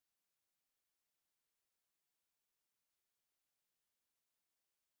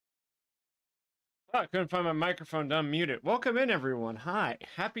Oh, I couldn't find my microphone to unmute it. Welcome in, everyone. Hi.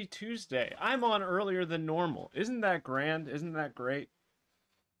 Happy Tuesday. I'm on earlier than normal. Isn't that grand? Isn't that great?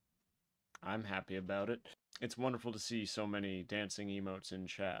 I'm happy about it. It's wonderful to see so many dancing emotes in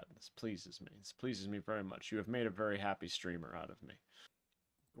chat. This pleases me. This pleases me very much. You have made a very happy streamer out of me.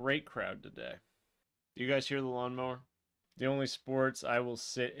 Great crowd today. Do you guys hear the lawnmower? The only sports I will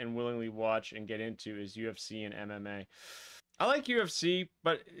sit and willingly watch and get into is UFC and MMA. I like UFC,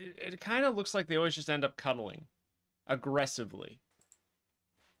 but it kind of looks like they always just end up cuddling. Aggressively.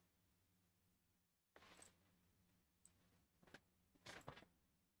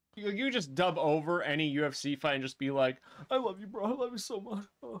 You just dub over any UFC fight and just be like, I love you, bro. I love you so much.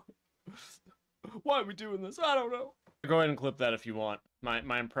 Oh. Why are we doing this? I don't know. Go ahead and clip that if you want.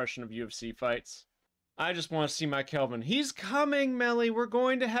 My impression of UFC fights. I just want to see my Kelvin. He's coming, Melly. We're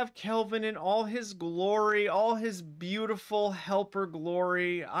going to have Kelvin in all his glory, all his beautiful helper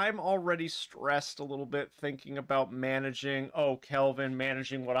glory. I'm already stressed a little bit thinking about managing, Kelvin,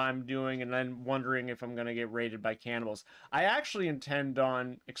 managing what I'm doing, and then wondering if I'm going to get raided by cannibals. I actually intend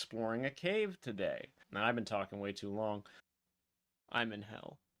on exploring a cave today. Now, I've been talking way too long. I'm in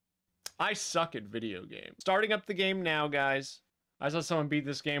hell. I suck at video games. Starting up the game now, guys. I saw someone beat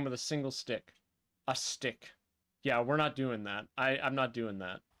this game with a single stick. A stick. Yeah, we're not doing that. I'm not doing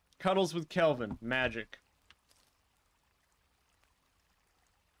that. Cuddles with Kelvin. Magic.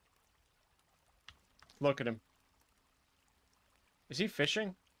 Look at him. Is he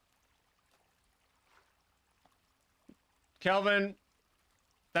fishing? Kelvin,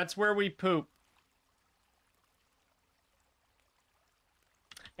 that's where we poop.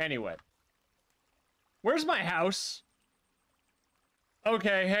 Anyway. Where's my house?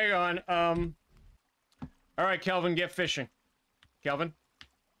 Okay, hang on. All right, Kelvin, get fishing. Kelvin?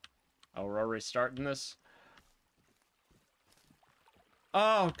 Oh, we're already starting this.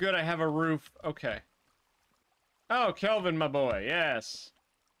 Oh, good, I have a roof. Okay. Oh, Kelvin, my boy, yes.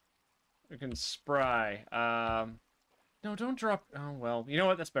 We can spry. No, don't drop... Oh, well, you know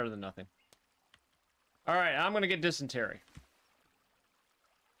what? That's better than nothing. All right, I'm gonna get dysentery.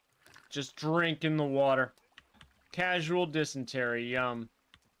 Just drink in the water. Casual dysentery, yum.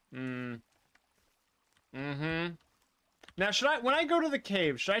 Now, when I go to the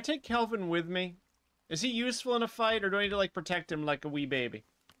cave, should I take Kelvin with me? Is he useful in a fight, or do I need to, like, protect him like a wee baby?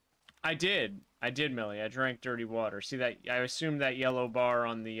 I did, Millie. I drank dirty water. See that? I assumed that yellow bar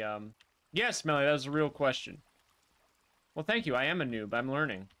on the, Yes, Millie, that was a real question. Well, thank you. I am a noob. I'm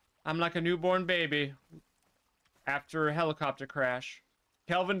learning. I'm like a newborn baby after a helicopter crash.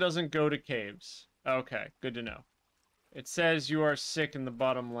 Kelvin doesn't go to caves. Okay, good to know. It says you are sick in the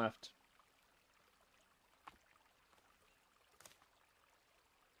bottom left.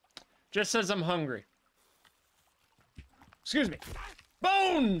 Just says I'm hungry. Excuse me.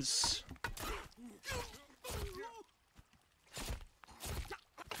 Bones!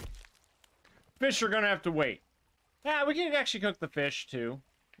 Fish are gonna have to wait. Yeah, we can actually cook the fish, too.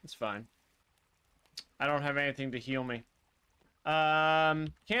 It's fine. I don't have anything to heal me.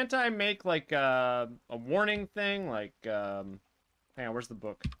 Can't I make, like, a warning thing? Like, hang on, where's the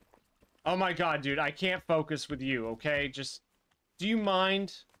book? Oh my god, dude, I can't focus with you, okay? Just, do you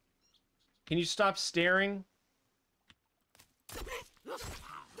mind? Can you stop staring?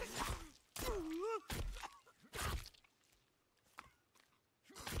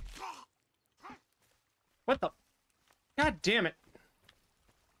 What the? God damn it.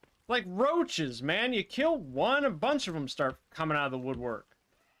 Like roaches, man. You kill one, a bunch of them start coming out of the woodwork.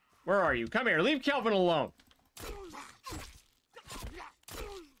 Where are you? Come here. Leave Kelvin alone.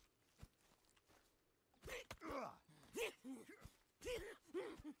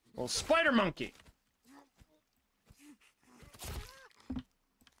 Little spider monkey.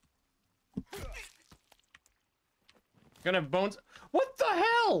 Gonna have bones. What the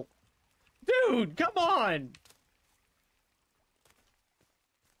hell? Dude, come on.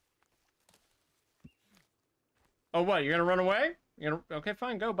 Oh, what? You're gonna run away? You're gonna... Okay,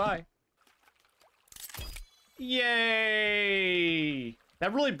 fine. Go. Bye. Yay!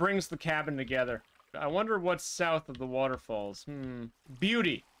 That really brings the cabin together. I wonder what's south of the waterfalls.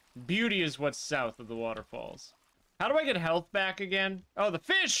 Beauty. Beauty is what's south of the waterfalls. How do I get health back again? Oh, the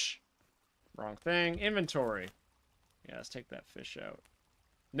fish! Wrong thing. Inventory. Yeah, let's take that fish out.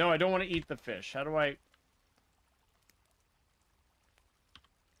 No, I don't want to eat the fish. How do I...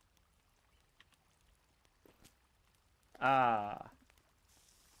 Ah.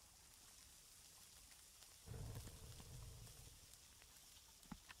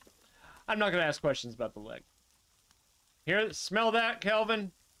 I'm not going to ask questions about the leg. Here, smell that,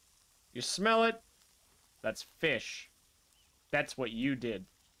 Kelvin? You smell it? That's fish. That's what you did.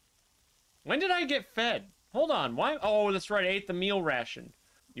 When did I get fed? Hold on, why? Oh, that's right, I ate the meal ration.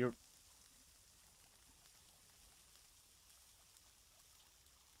 You're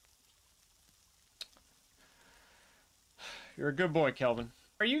a good boy, Kelvin.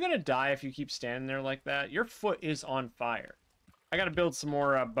 Are you gonna die if you keep standing there like that? Your foot is on fire. I gotta build some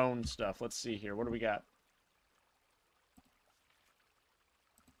more bone stuff. Let's see here. What do we got?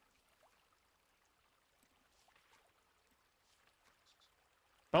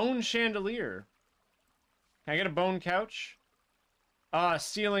 Bone chandelier. Can I get a bone couch?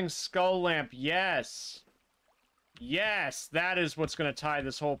 Ceiling skull lamp. Yes. Yes, that is what's gonna tie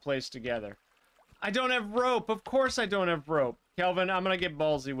this whole place together. I don't have rope. Of course I don't have rope. Kelvin, I'm gonna get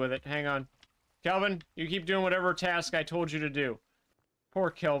ballsy with it. Hang on. Kelvin, you keep doing whatever task I told you to do.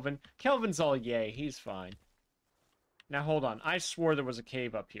 Poor Kelvin. Kelvin's all yay. He's fine. Now, hold on. I swore there was a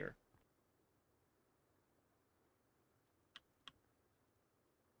cave up here.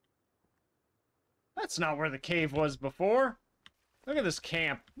 That's not where the cave was before. Look at this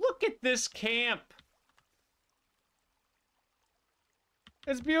camp. Look at this camp.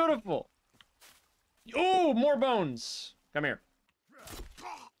 It's beautiful. Oh, more bones. Come here.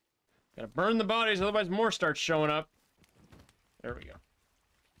 Gotta burn the bodies, otherwise more starts showing up. There we go.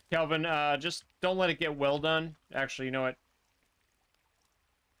 Kelvin, just don't let it get well done. Actually, you know what?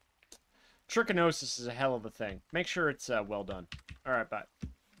 Trichinosis is a hell of a thing. Make sure it's well done. Alright, bye.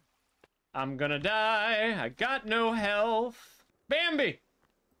 I'm gonna die. I got no health. Bambi!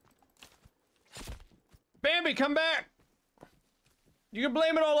 Bambi, come back! You can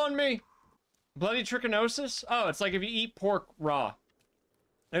blame it all on me. Bloody trichinosis? Oh, it's like if you eat pork raw.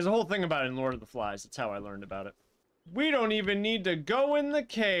 There's a whole thing about it in Lord of the Flies. That's how I learned about it. We don't even need to go in the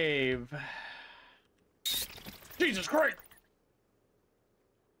cave. Jesus Christ!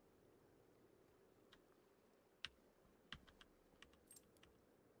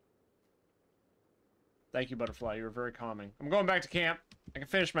 Thank you, Butterfly. You were very calming. I'm going back to camp. I can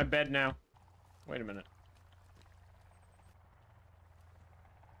finish my bed now. Wait a minute.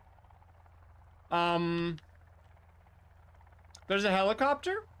 There's a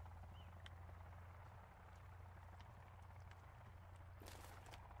helicopter?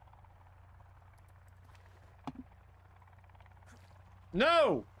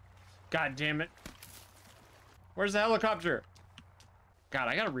 No! God damn it. Where's the helicopter? God,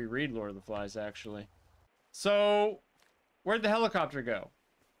 I gotta reread Lord of the Flies, actually. So, where'd the helicopter go?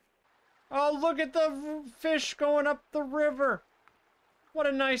 Oh, look at the fish going up the river. What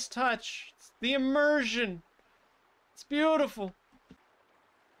a nice touch. It's the immersion. It's beautiful.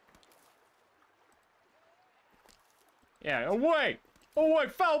 Yeah, away! Away,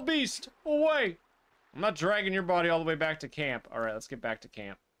 foul beast! Away! I'm not dragging your body all the way back to camp. Alright, let's get back to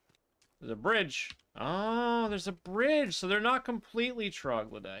camp. There's a bridge. Oh, there's a bridge. So they're not completely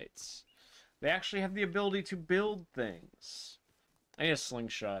troglodytes. They actually have the ability to build things. I need a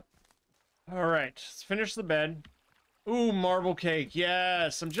slingshot. Alright, let's finish the bed. Ooh, marble cake.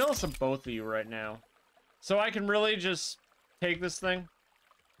 Yes, I'm jealous of both of you right now. So I can really just take this thing.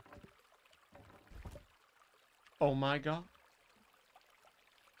 Oh my god.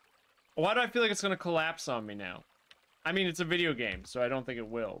 Why do I feel like it's gonna collapse on me now? I mean, it's a video game, so I don't think it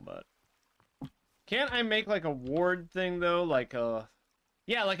will, but... Can't I make, like, a ward thing, though? Like a...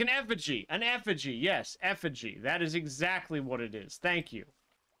 Yeah, like an effigy. An effigy. Yes, effigy. That is exactly what it is. Thank you.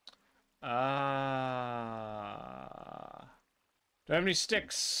 Do I have any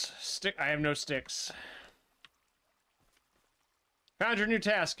sticks? I have no sticks. Found your new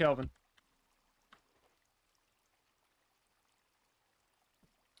task, Kelvin.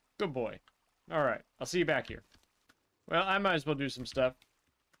 Good boy. Alright, I'll see you back here. Well, I might as well do some stuff.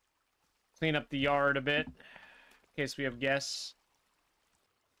 Clean up the yard a bit, in case we have guests.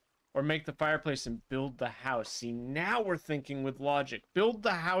 Or make the fireplace and build the house. See, now we're thinking with logic. Build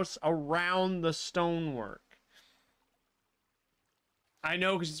the house around the stonework. I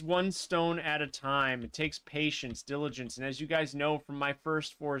know, because it's one stone at a time. It takes patience, diligence, and as you guys know from my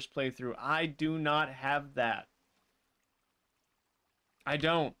first Forest playthrough, I do not have that. I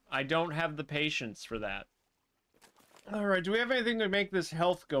don't have the patience for that. Alright, do we have anything to make this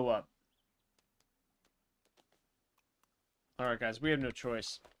health go up? Alright, guys, we have no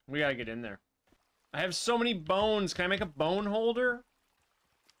choice. We gotta get in there. I have so many bones. Can I make a bone holder?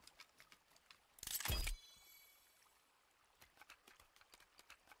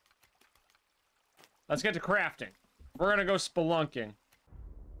 Let's get to crafting. We're gonna go spelunking.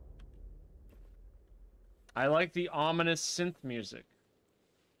 I like the ominous synth music.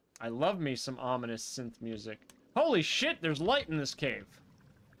 I love me some ominous synth music. Holy shit, there's light in this cave.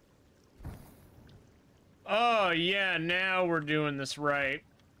 Oh, yeah, now we're doing this right.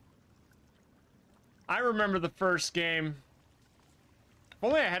 I remember the first game. If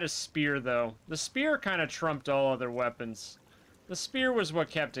only I had a spear, though. The spear kind of trumped all other weapons. The spear was what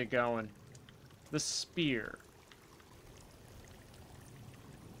kept it going. The spear.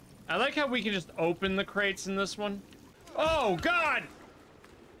 I like how we can just open the crates in this one. Oh, God!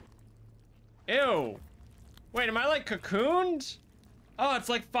 Ew. Wait, am I, like, cocooned? Oh, it's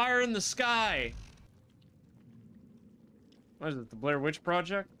like Fire in the Sky. What is it, the Blair Witch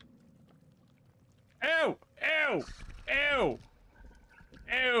Project? Ew! Ew! Ew!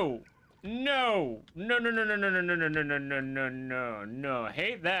 Ew! No! No, no, no, no, no, no, no, no, no, no, no, no, no, no.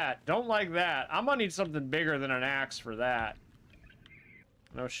 Hate that. Don't like that. I'm gonna need something bigger than an axe for that.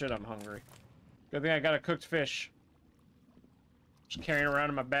 No shit, I'm hungry. Good thing I got a cooked fish. Just carrying around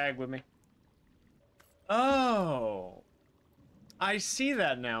in my bag with me. Oh. I see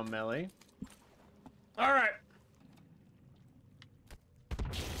that now, Melly. Alright.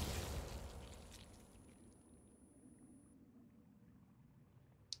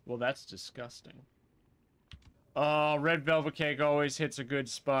 Well, that's disgusting. Oh, red velvet cake always hits a good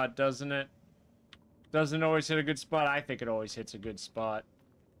spot, doesn't it? Doesn't always hit a good spot? I think it always hits a good spot.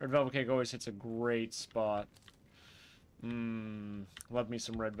 Red velvet cake always hits a great spot. Love me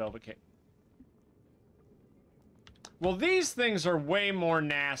some red velvet cake. Well, these things are way more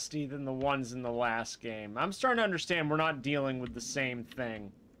nasty than the ones in the last game. I'm starting to understand we're not dealing with the same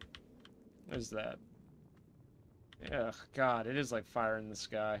thing. What is that? Ugh, God, it is like Fire in the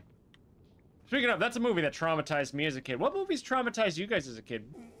Sky. Speaking of, that's a movie that traumatized me as a kid. What movies traumatized you guys as a kid?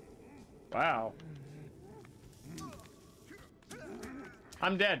 Wow.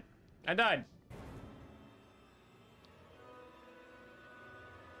 I'm dead. I died.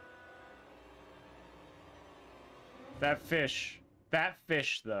 That fish,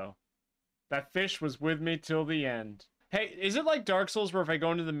 though. That fish was with me till the end. Hey, is it like Dark Souls where if I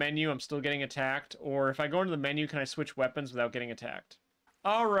go into the menu, I'm still getting attacked? Or if I go into the menu, can I switch weapons without getting attacked?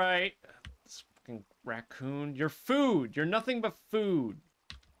 Alright. This fucking raccoon. You're food. You're nothing but food.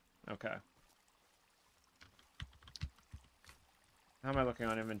 Okay. How am I looking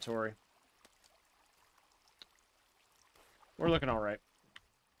on inventory? We're looking alright.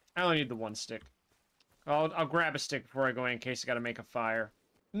 I only need the one stick. I'll grab a stick before I go in case I gotta make a fire.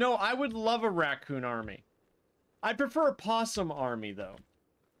 No, I would love a raccoon army. I'd prefer a possum army, though.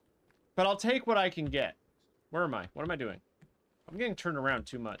 But I'll take what I can get. Where am I? What am I doing? I'm getting turned around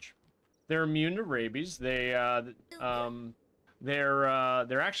too much. They're immune to rabies. They're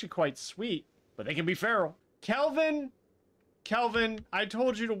actually quite sweet, but they can be feral. Kelvin, I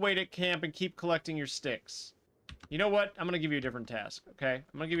told you to wait at camp and keep collecting your sticks. You know what? I'm gonna give you a different task, okay?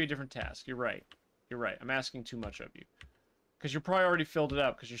 I'm gonna give you a different task. You're right. You're right. I'm asking too much of you. Because you're probably already filled it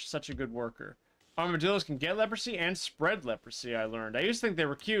up because you're such a good worker. Armadillos can get leprosy and spread leprosy, I learned. I used to think they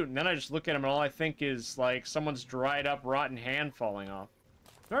were cute, and then I just look at them and all I think is, like, someone's dried up, rotten hand falling off.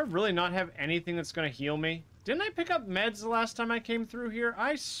 Do I really not have anything that's going to heal me? Didn't I pick up meds the last time I came through here?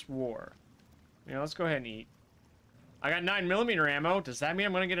 I swore. Yeah, let's go ahead and eat. I got 9mm ammo. Does that mean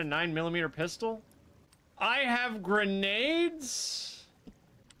I'm going to get a 9mm pistol? I have grenades?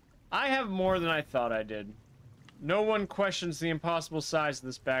 I have more than I thought I did. No one questions the impossible size of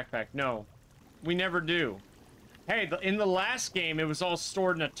this backpack. No. We never do. Hey, in the last game, it was all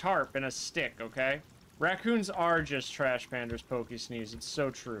stored in a tarp and a stick, okay? Raccoons are just trash pandas, Pokey Sneeze. It's so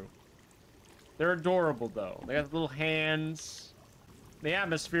true. They're adorable, though. They got little hands. The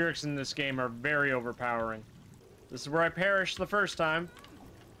atmospherics in this game are very overpowering. This is where I perished the first time.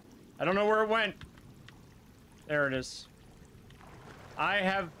 I don't know where it went. There it is. I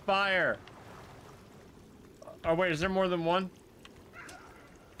have fire. Oh, wait, is there more than one?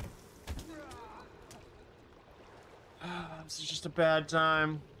 This is just a bad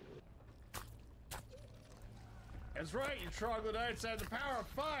time. That's right, you troglodytes have the power of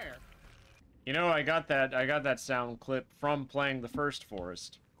fire. You know, I got that sound clip from playing the first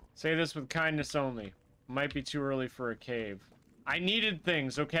Forest. Say this with kindness only. Might be too early for a cave. I needed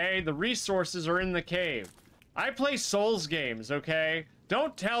things, okay? The resources are in the cave. I play Souls games, okay?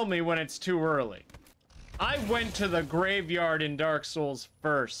 Don't tell me when it's too early. I went to the graveyard in Dark Souls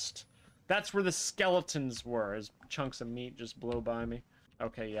first. That's where the skeletons were, as chunks of meat just blow by me.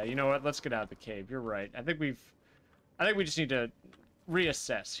 Okay, yeah, you know what? Let's get out of the cave. You're right. I think we just need to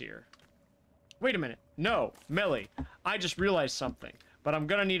reassess here. Wait a minute. No, Melly, I just realized something, but I'm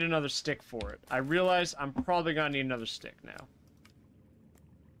gonna need another stick for it. I realize I'm probably gonna need another stick now.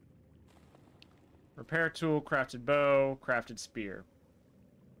 Repair tool, crafted bow, crafted spear.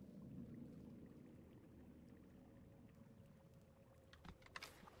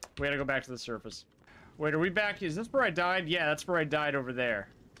 We gotta go back to the surface. Wait, are we back? Is this where I died? Yeah, that's where I died over there.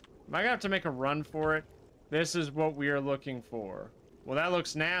 Am I gonna have to make a run for it? This is what we are looking for. Well, that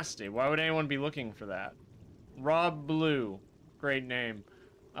looks nasty. Why would anyone be looking for that? Rob Blue. Great name.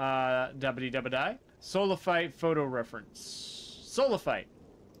 Dubbity-dubba-die. Solifite photo reference. Solifite.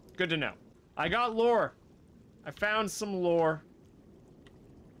 Good to know. I got lore. I found some lore.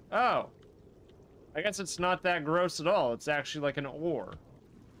 Oh. I guess it's not that gross at all. It's actually like an ore.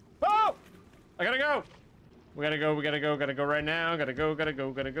 Oh! I gotta go! We gotta go, we gotta go, gotta go right now. Gotta go, gotta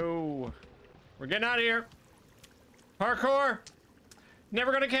go, gotta go. We're getting out of here. Parkour!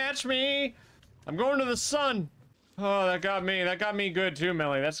 Never gonna catch me! I'm going to the sun! Oh, that got me. That got me good too,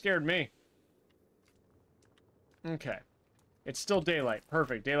 Melly. That scared me. Okay. It's still daylight.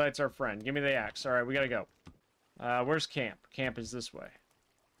 Perfect. Daylight's our friend. Give me the axe. Alright, we gotta go. Where's camp? Camp is this way.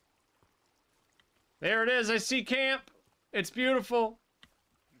 There it is. I see camp. It's beautiful.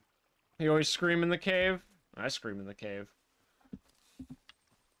 You always scream in the cave. I scream in the cave.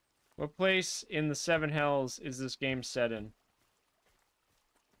 What place in the Seven Hells is this game set in?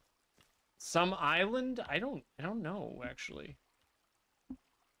 Some island? I don't know, actually.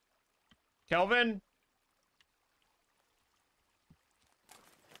 Kelvin?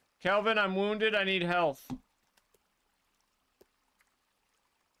 Kelvin, I'm wounded. I need health.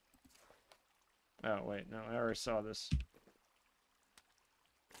 Oh, wait. No, I already saw this.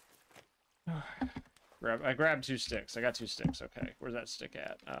 I grabbed 2 sticks. I got 2 sticks. Okay. Where's that stick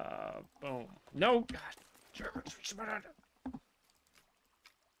at? Boom. No! God.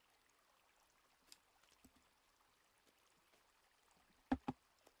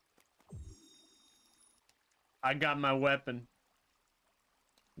 I got my weapon.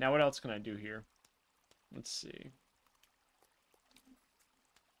 Now what else can I do here? Let's see.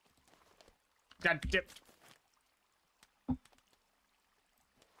 God damn.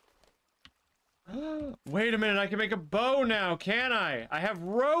 Wait a minute, I can make a bow now, can I? I have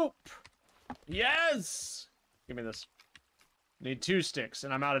rope! Yes! Give me this. Need 2 sticks,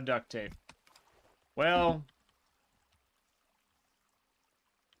 and I'm out of duct tape. Well.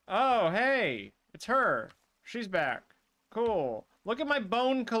 Oh, hey! It's her. She's back. Cool. Look at my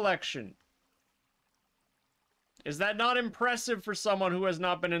bone collection. Is that not impressive for someone who has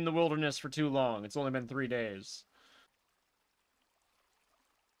not been in the wilderness for too long? It's only been 3 days.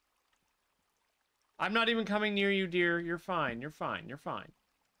 I'm not even coming near you, dear. You're fine. You're fine. You're fine.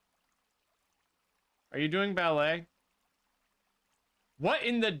 Are you doing ballet? What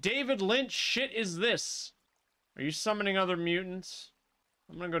in the David Lynch shit is this? Are you summoning other mutants?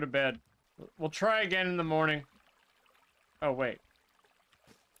 I'm gonna go to bed. We'll try again in the morning. Oh, wait.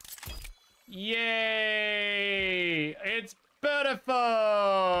 Yay! It's beautiful!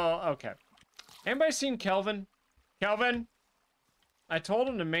 Okay. Anybody seen Kelvin? Kelvin? I told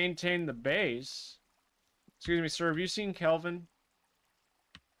him to maintain the base. Excuse me, sir. Have you seen Kelvin?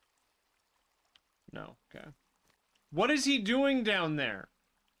 No. Okay. What is he doing down there?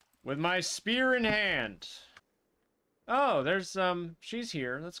 With my spear in hand. Oh, there's, she's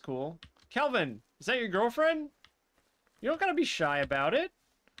here. That's cool. Kelvin, is that your girlfriend? You don't gotta be shy about it.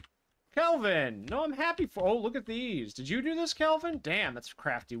 Kelvin! No, I'm happy for... Oh, look at these. Did you do this, Kelvin? Damn, that's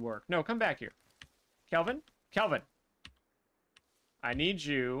crafty work. No, come back here. Kelvin? Kelvin! I need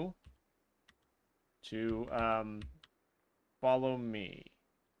you to, follow me.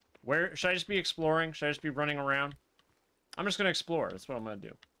 Where... Should I just be exploring? Should I just be running around? I'm just gonna explore. That's what I'm gonna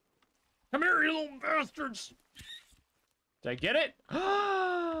do. Come here, you little bastards! Did I get it?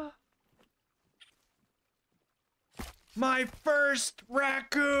 My first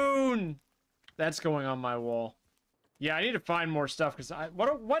raccoon! That's going on my wall. Yeah, I need to find more stuff, because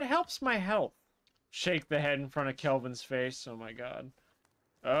what helps my health? Shake the head in front of Kelvin's face. Oh my god.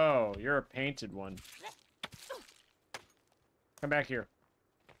 Oh, you're a painted one. Come back here.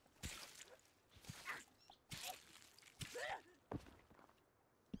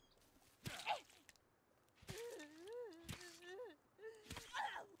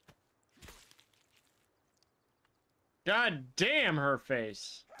 God damn her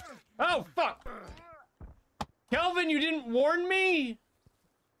face. Oh, fuck! Kelvin, you didn't warn me?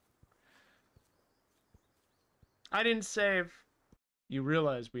 I didn't save. You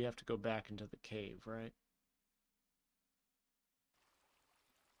realize we have to go back into the cave, right?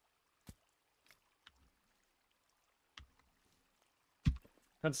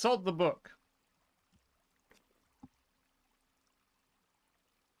 Consult the book.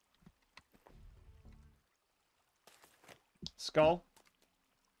 Skull.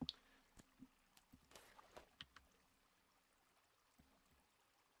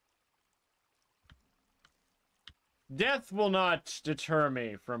 Death will not deter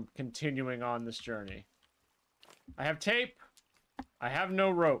me from continuing on this journey. I have tape. I have no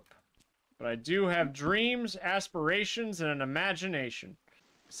rope. But I do have dreams, aspirations, and an imagination.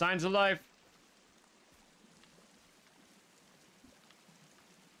 Signs of life.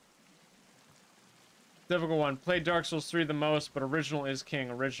 Difficult one. Played Dark Souls 3 the most, but original is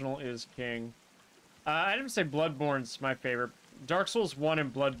king. Original is king. I didn't say Bloodborne's my favorite. Dark Souls 1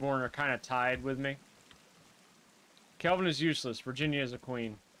 and Bloodborne are kind of tied with me. Kelvin is useless. Virginia is a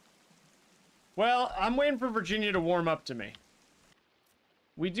queen. Well, I'm waiting for Virginia to warm up to me.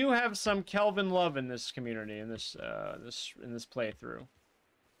 We do have some Kelvin love in this community, in this playthrough.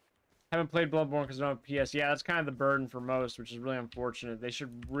 Haven't played Bloodborne because I don't have PS. Yeah, that's kind of the burden for most, which is really unfortunate. They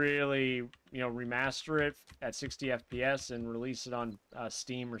should really, you know, remaster it at 60 FPS and release it on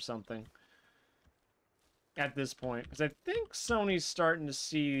Steam or something. At this point, because I think Sony's starting to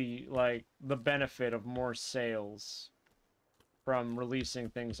see, like, the benefit of more sales from releasing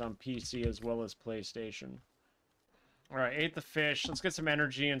things on PC as well as PlayStation. Alright, ate the fish. Let's get some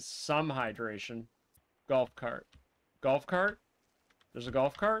energy and some hydration. Golf cart. Golf cart? There's a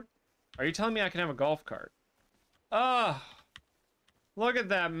golf cart? Are you telling me I can have a golf cart? Ah! Look at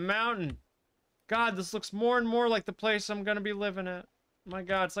that mountain! God, this looks more and more like the place I'm gonna be living at. My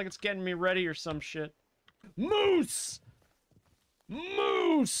God, it's like it's getting me ready or some shit. Moose!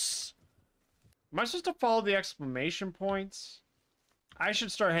 Moose! Am I supposed to follow the exclamation points? I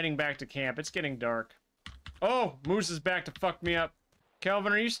should start heading back to camp. It's getting dark. Oh, Moose is back to fuck me up.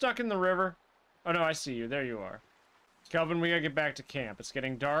 Kelvin, are you stuck in the river? Oh no, I see you. There you are. Kelvin, we gotta get back to camp. It's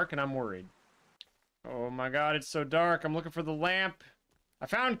getting dark and I'm worried. Oh my God, it's so dark. I'm looking for the lamp. I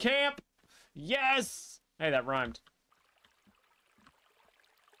found camp! Yes! Hey, that rhymed.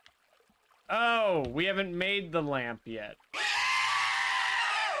 Oh, we haven't made the lamp yet.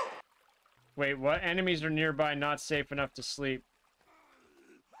 Wait, what? Enemies are nearby, not safe enough to sleep.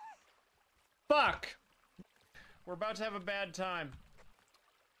 Fuck! We're about to have a bad time.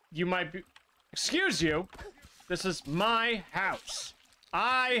 You might be... Excuse you! This is my house.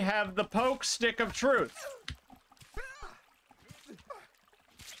 I have the poke stick of truth.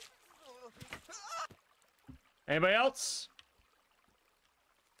 Anybody else?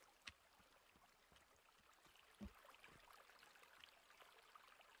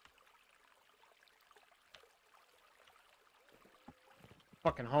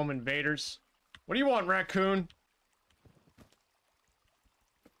 Fucking home invaders. What do you want, raccoon?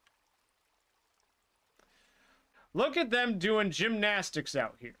 Look at them doing gymnastics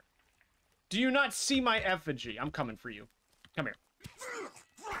out here. Do you not see my effigy? I'm coming for you. Come here.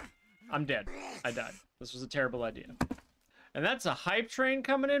 I'm dead. I died. This was a terrible idea. And that's a hype train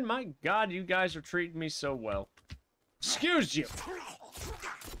coming in? My God, you guys are treating me so well. Excuse you!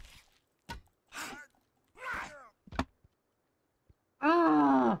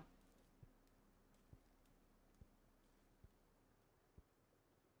 Ah!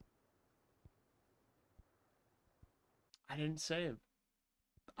 I didn't save.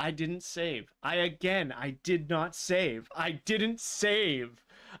 I didn't save. I did not save. I didn't save.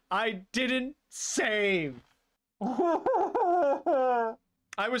 I didn't save. I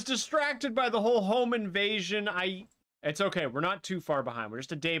was distracted by the whole home invasion. It's okay. We're not too far behind. We're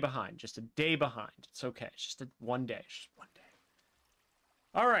just a day behind. Just a day behind. It's okay. It's just one day. It's just one day.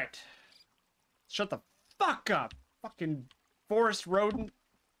 All right. Shut the fuck up. Fucking forest rodent.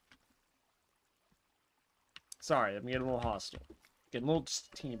 Sorry, I'm getting a little hostile. Getting a little just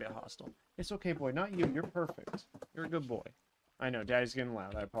a teeny bit hostile. It's okay, boy. Not you. You're perfect. You're a good boy. I know. Daddy's getting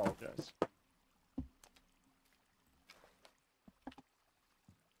loud. I apologize.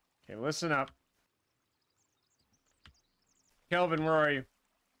 Okay, listen up. Kelvin, where are you?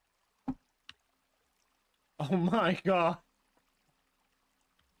 Oh my God.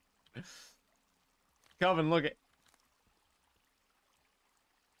 Kelvin, look at...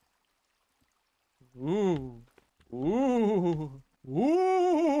 Ooh. Ooh.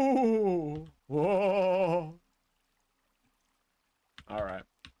 Ooh. Whoa. Alright.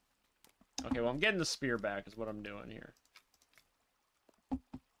 Okay, well, I'm getting the spear back is what I'm doing here.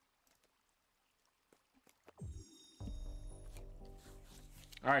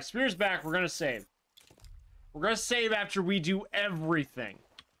 Alright, spear's back. We're gonna save. We're gonna save after we do everything.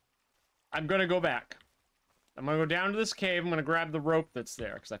 I'm gonna go back. I'm gonna go down to this cave. I'm gonna grab the rope that's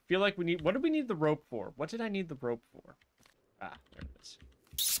there. Because I feel like we need... What did we need the rope for? What did I need the rope for? Ah, there it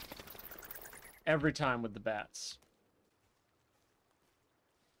is. Every time with the bats.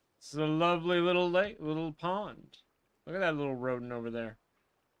 It's a lovely little lake, little pond. Look at that little rodent over there.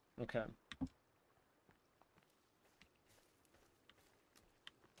 Okay.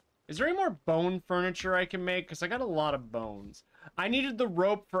 Is there any more bone furniture I can make? Because I got a lot of bones. I needed the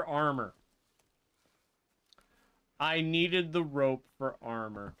rope for armor. I needed the rope for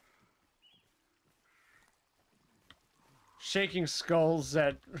armor. Shaking skulls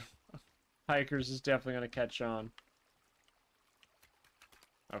at hikers is definitely going to catch on.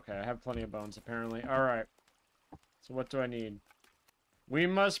 Okay, I have plenty of bones, apparently. Alright. So what do I need? We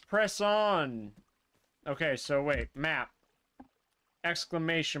must press on! Okay, so wait. Map.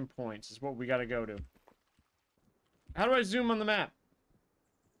 Exclamation points is what we gotta go to. How do I zoom on the map?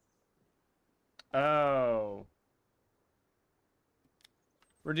 Oh.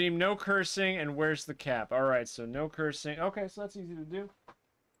 Redeem no cursing, and where's the cap? Alright, so no cursing. Okay, so that's easy to do.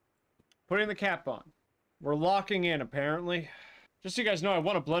 Putting the cap on. We're locking in, apparently. Just so you guys know, I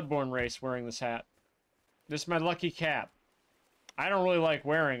won a Bloodborne race wearing this hat. This is my lucky cap. I don't really like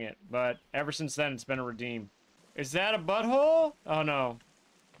wearing it, but ever since then, it's been a redeem. Is that a butthole? Oh, no.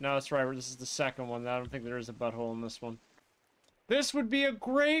 No, that's right. This is the second one. I don't think there is a butthole in this one. This would be a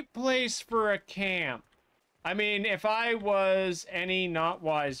great place for a camp. I mean, if I was any not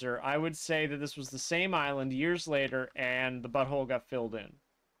wiser, I would say that this was the same island years later and the butthole got filled in.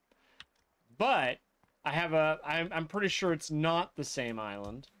 But I'm pretty sure it's not the same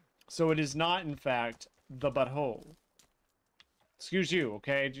island. So it is not, in fact, the butthole. Excuse you,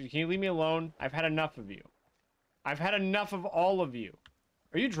 okay? Can you leave me alone? I've had enough of you. I've had enough of all of you.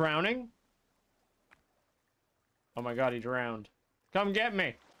 Are you drowning? Oh my god, he drowned. Come get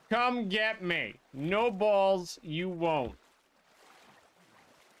me. Come get me. No balls, you won't.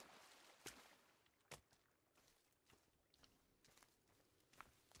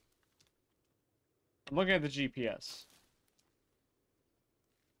 I'm looking at the GPS.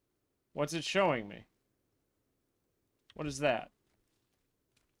 What's it showing me? What is that?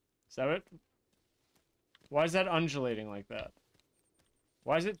 Is that it? Why is that undulating like that?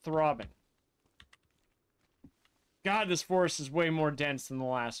 Why is it throbbing? God, this forest is way more dense than the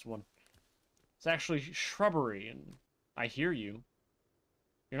last one. It's actually shrubbery, and I hear you.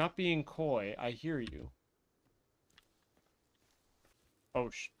 You're not being coy. I hear you. Oh,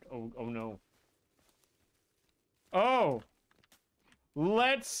 oh no. Oh!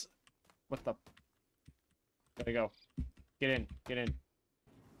 Let's... What the... Gotta go. Get in. Get in.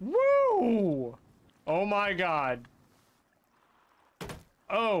 Woo! Oh my god.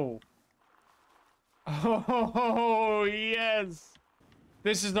 Oh. Oh, yes.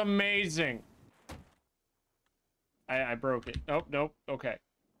 This is amazing. I broke it. Oh, nope. Okay.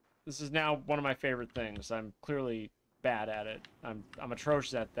 This is now one of my favorite things. I'm clearly bad at it. I'm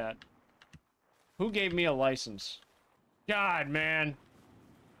atrocious at that. Who gave me a license? God, man.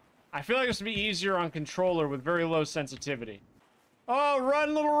 I feel like this would be easier on controller with very low sensitivity. Oh,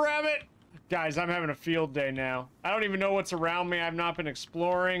 run, little rabbit! Guys, I'm having a field day now. I don't even know what's around me. I've not been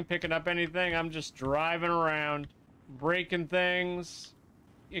exploring, picking up anything. I'm just driving around, breaking things.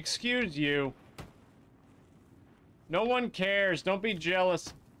 Excuse you. No one cares. Don't be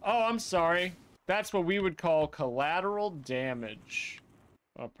jealous. Oh, I'm sorry. That's what we would call collateral damage.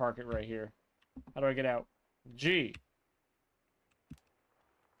 I'll park it right here. How do I get out? G.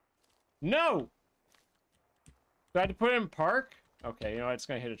 No! Do I have to put it in park? Okay, you know what? It's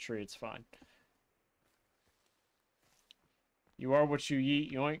gonna hit a tree. It's fine. You are what you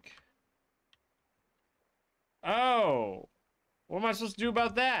eat, yoink. Oh! What am I supposed to do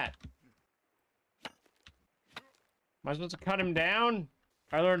about that? Am I supposed to cut him down?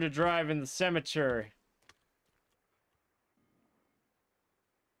 I learned to drive in the cemetery.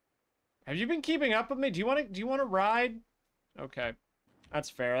 Have you been keeping up with me? Do you want to ride? Okay. That's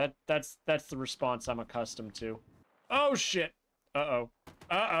fair. That's the response I'm accustomed to. Oh shit. Uh-oh.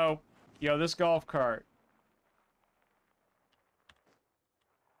 Uh-oh. Yo, this golf cart.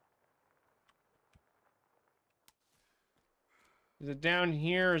 Is it down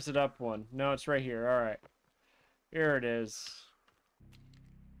here or is it up one? No, it's right here. All right. Here it is.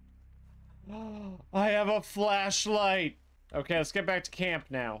 I have a flashlight. Okay, let's get back to camp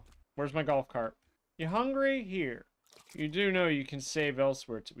now. Where's my golf cart? You hungry? Here. You do know you can save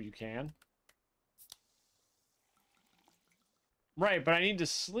elsewhere too. You can. Right, but I need to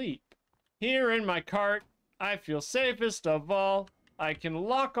sleep. Here in my cart, I feel safest of all. I can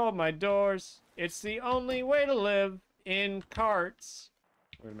lock all my doors. It's the only way to live in carts.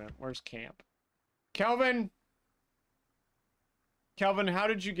 Wait a minute, where's camp? Kelvin! Kelvin, how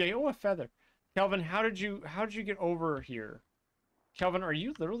did you get... Oh, a feather. Kelvin, how did you get over here? Kelvin, are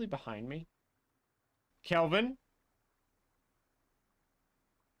you literally behind me? Kelvin?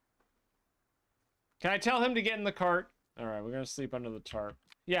 Can I tell him to get in the cart? Alright, we're gonna sleep under the tarp.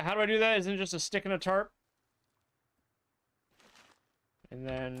 Yeah, how do I do that? Isn't it just a stick in a tarp? And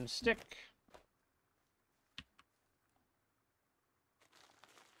then stick.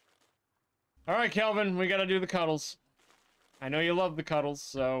 All right, Kelvin, we gotta do the cuddles. I know you love the cuddles,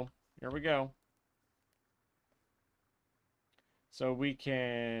 so here we go. So we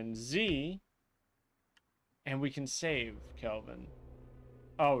can Z, and we can save, Kelvin.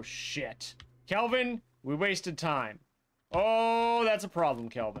 Oh, shit. Kelvin, we wasted time. Oh, that's a problem,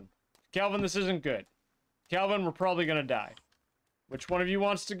 Kelvin. Kelvin, this isn't good. Kelvin, we're probably gonna die. Which one of you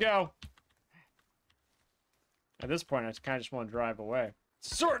wants to go? At this point, I kind of just want to drive away.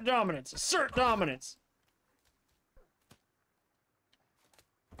 Assert dominance! Assert dominance!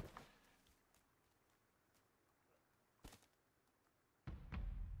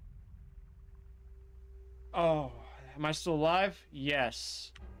 Oh, am I still alive?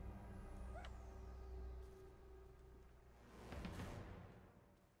 Yes.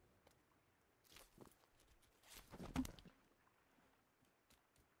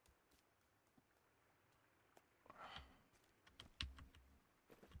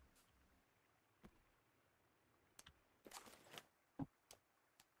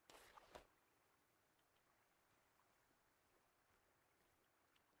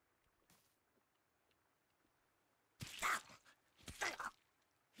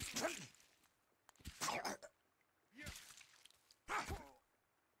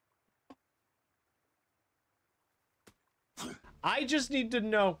 I just need to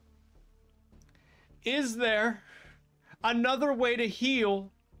know, is there another way to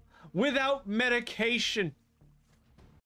heal without medication?